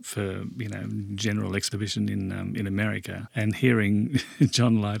was for general exhibition in America, and hearing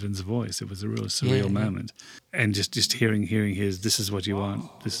John Lydon's voice. It was a real surreal moment, and just hearing his "This is what you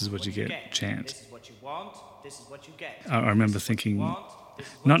want, this is what you get" chant. This is what you want, this is what you get. I remember thinking, not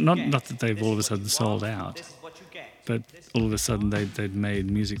that they've all of a sudden sold out, This is what you get. but all of a sudden they'd made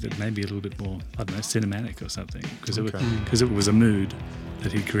music that may be a little bit more, I don't know, cinematic or something, because it was a mood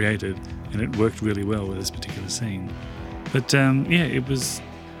that he created, and it worked really well with this particular scene. But it was.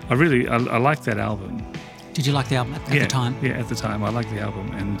 I liked that album. Did you like the album at the time? Yeah, at the time I liked the album,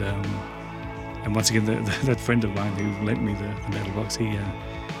 and And once again, that friend of mine who lent me the metal box, he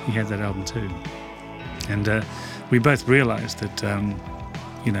had that album too. And we both realised that,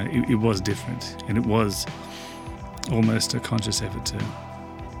 it was different, and it was almost a conscious effort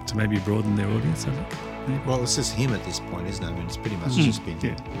to maybe broaden their audience, I think. Maybe. Well, it's just him at this point, isn't it? I mean, it's pretty much just been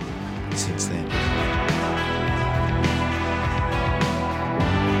him since then.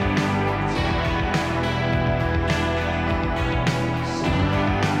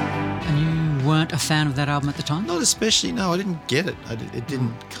 Weren't a fan of that album at the time? Not especially, no, I didn't get it. It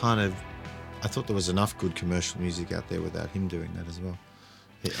didn't I thought there was enough good commercial music out there without him doing that as well.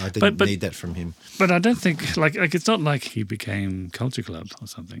 I didn't need that from him. But I don't think, like it's not like he became Culture Club or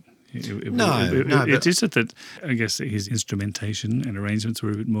something. It's just that I guess his instrumentation and arrangements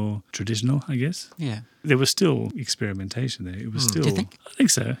were a bit more traditional, I guess. Yeah. There was still experimentation there. It was still... Do you think? I think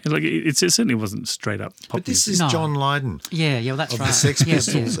so. Like it certainly wasn't straight up pop But this music. is John Lydon. Yeah, well, that's of right. the Sex Yeah,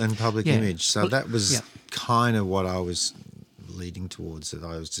 Pistols yeah. and Public Yeah. Image. So Well, that was yeah. kind of what I was leading towards, that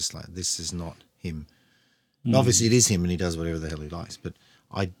I was just like, this is not him. Obviously it is him and he does whatever the hell he likes, but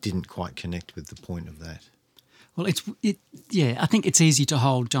I didn't quite connect with the point of that. Well, I think it's easy to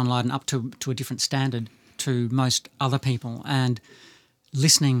hold John Lydon up to a different standard to most other people, and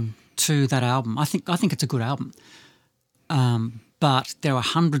listening to that album, I think it's a good album. But there are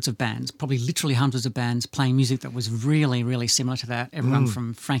hundreds of bands, probably literally hundreds of bands, playing music that was really, really similar to that. Everyone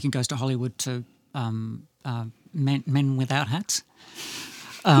from Frankie Goes to Hollywood to Men Without Hats.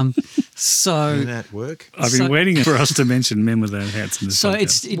 So Did that work? I've been waiting for us to mention Men Without Hats in this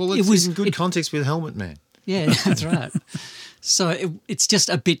podcast. It was in good context with Helmet Man. Yeah, that's right. So it's just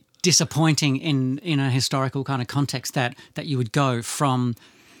a bit disappointing in a historical kind of context that you would go from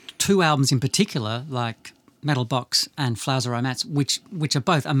two albums in particular, like Metal Box and Flowers of Romance, which are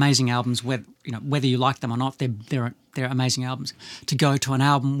both amazing albums. Whether you like them or not, they're amazing albums. To go to an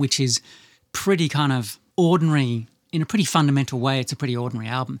album which is pretty kind of ordinary. In a pretty fundamental way, it's a pretty ordinary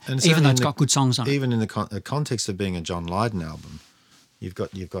album, And even though it's got good songs on it. Even in the context of being a John Lydon album, you've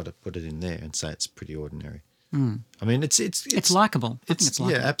got to put it in there and say it's pretty ordinary. I mean, it's likeable. I think it's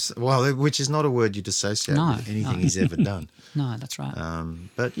likeable. Yeah, well, which is not a word you'd associate with anything he's ever done. No, that's right.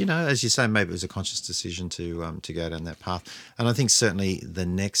 But as you say, maybe it was a conscious decision to go down that path. And I think certainly the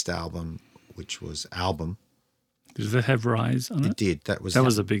next album, which was Album. Did that have Rise on it? It did. That was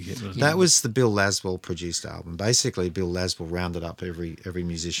a big hit, wasn't it? That was the Bill Laswell produced album. Basically, Bill Laswell rounded up every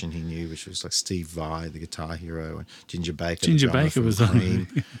musician he knew, which was like Steve Vai, the guitar hero, and Ginger Baker. Ginger Baker was on Cream,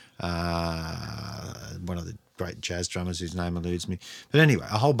 one of the great jazz drummers whose name eludes me. But anyway,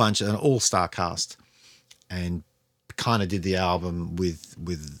 a whole bunch, an all-star cast, and kind of did the album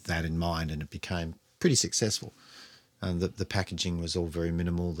with that in mind, and it became pretty successful. And the packaging was all very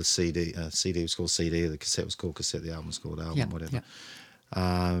minimal. The CD was called CD, the cassette was called cassette, the album was called album, whatever. Yeah.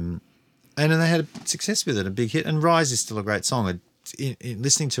 And then they had a success with it, a big hit. And Rise is still a great song. In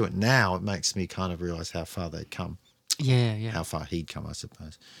listening to it now, it makes me kind of realise how far they'd come. Yeah, yeah. How far he'd come, I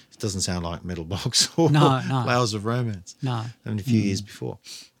suppose. It doesn't sound like Metal Box or No. Flowers of Romance. No. Only a few years before.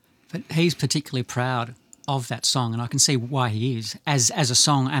 But he's particularly proud of that song, and I can see why he is as a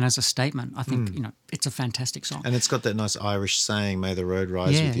song and as a statement. I think it's a fantastic song. And it's got that nice Irish saying, "May the road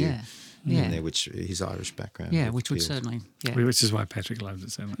rise with you." Yeah. In there, which his Irish background. Yeah, which would appealed. certainly. Yeah. Which is why Patrick loves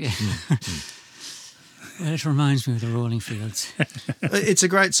it so much. Yeah. Well, it reminds me of the Rolling Fields. It's a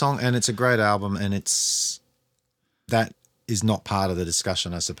great song and it's a great album, and that is not part of the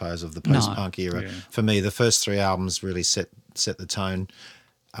discussion, I suppose, of the post-punk era. Yeah. For me, the first three albums really set the tone.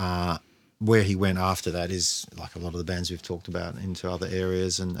 Where he went after that is, like a lot of the bands we've talked about, into other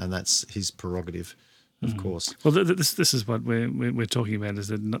areas, and that's his prerogative, of course. Well, this is what we're talking about, is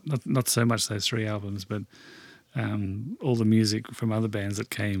that not so much those three albums, but all the music from other bands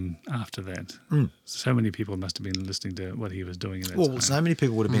that came after that. So many people must have been listening to what he was doing in that time. So many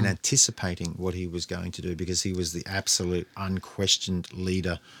people would have been anticipating what he was going to do, because he was the absolute unquestioned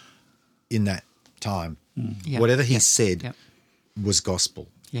leader in that time. Yep. Whatever he said was gospel.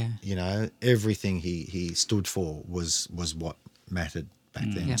 Yeah. Everything he stood for was what mattered back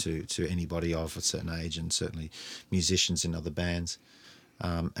then to anybody of a certain age, and certainly musicians in other bands.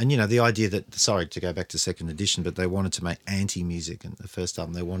 And the idea that, sorry to go back to Second Edition, but they wanted to make anti-music. And the first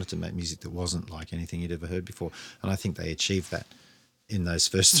album, they wanted to make music that wasn't like anything you'd ever heard before. And I think they achieved that in those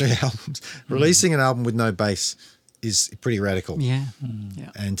first three albums. Releasing an album with no bass is pretty radical. Yeah.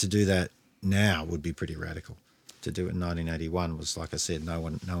 And to do that now would be pretty radical. To do it in 1981 was, like I said, no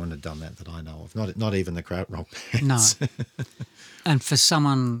one had done that I know of. Not even the krautrock bands. No. And for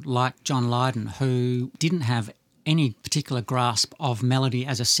someone like John Lydon, who didn't have any particular grasp of melody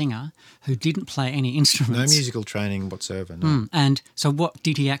as a singer, who didn't play any instruments. No musical training whatsoever. No. And so what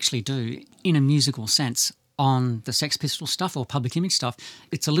did he actually do in a musical sense on the Sex Pistols stuff or Public Image stuff?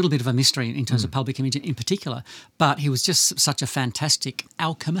 It's a little bit of a mystery in terms of Public Image in particular, but he was just such a fantastic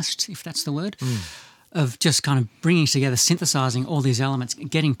alchemist, if that's the word, of just kind of bringing together, synthesising all these elements,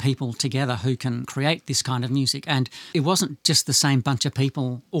 getting people together who can create this kind of music. And it wasn't just the same bunch of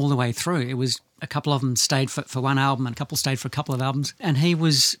people all the way through. It was a couple of them stayed for one album and a couple stayed for a couple of albums. And he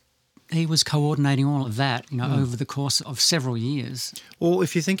was coordinating all of that, over the course of several years. Well,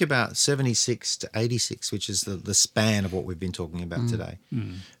 if you think about 76 to 86, which is the span of what we've been talking about today,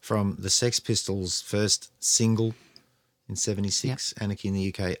 from the Sex Pistols' first single in 76, Anarchy in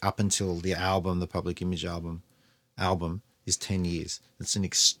the UK, up until the album, the Public Image album is 10 years. It's an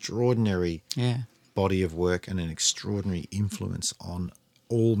extraordinary body of work and an extraordinary influence on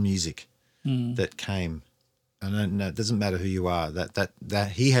all music that came. And no, it doesn't matter who you are,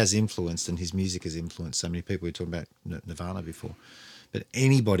 that he has influenced and his music has influenced so many people. We were talking about Nirvana before. But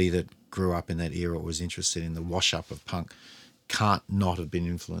anybody that grew up in that era or was interested in the wash-up of punk can't not have been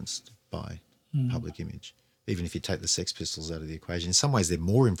influenced by Public Image. Even if you take the Sex Pistols out of the equation. In some ways, they're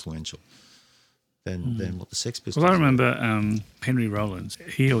more influential than what the Sex Pistols Well, I remember Henry Rollins.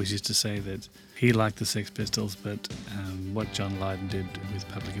 He always used to say that he liked the Sex Pistols, but what John Lydon did with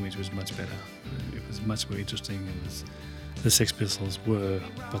Public Image was much better. It was much more interesting. The Sex Pistols were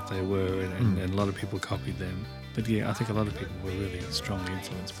what they were, and a lot of people copied them. But yeah, I think a lot of people were really strongly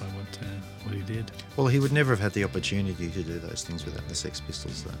influenced by what he did. Well, he would never have had the opportunity to do those things without the Sex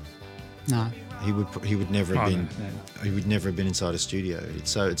Pistols, though. No. He would never have been. He would never have been inside a studio.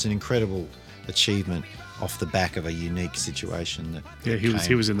 It's an incredible achievement off the back of a unique situation.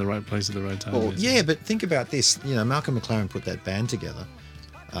 He was in the right place at the right time. Well, yeah, but think about this. Malcolm McLaren put that band together,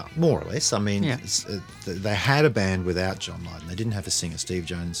 more or less. I mean, they had a band without John Lydon. They didn't have a singer. Steve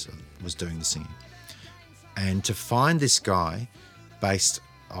Jones was doing the singing, and to find this guy, based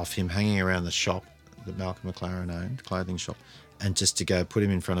off him hanging around the shop that Malcolm McLaren owned, clothing shop. And just to go put him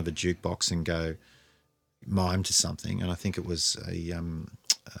in front of a jukebox and go mime to something. And I think it was a,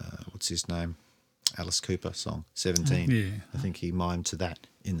 what's his name? Alice Cooper song, 17. Yeah. I think he mimed to that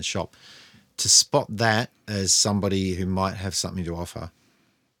in the shop. To spot that as somebody who might have something to offer,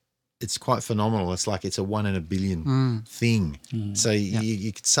 it's quite phenomenal. It's like it's a 1 in a billion thing. So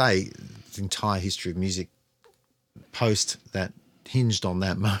you could say the entire history of music post that hinged on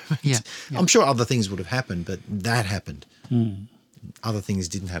that moment. I'm sure other things would have happened, but that happened. Other things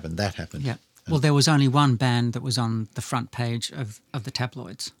didn't happen. That happened. Yeah. Well, there was only one band that was on the front page of the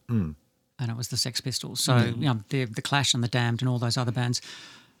tabloids, and it was the Sex Pistols. So the Clash and the Damned and all those other bands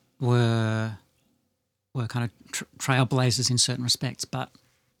were kind of trailblazers in certain respects, but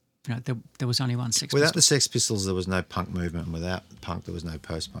there was only one Sex Pistols. Without the Sex Pistols, there was no punk movement, and without punk, there was no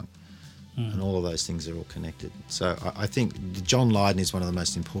post-punk. And all of those things are all connected. So I think John Lydon is one of the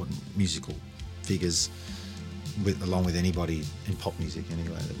most important musical figures, along with anybody in pop music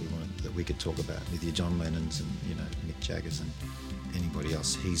anyway, that we could talk about, with your John Lennons and Mick Jaggers and anybody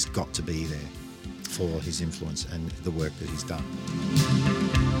else. He's got to be there for his influence and the work that he's done.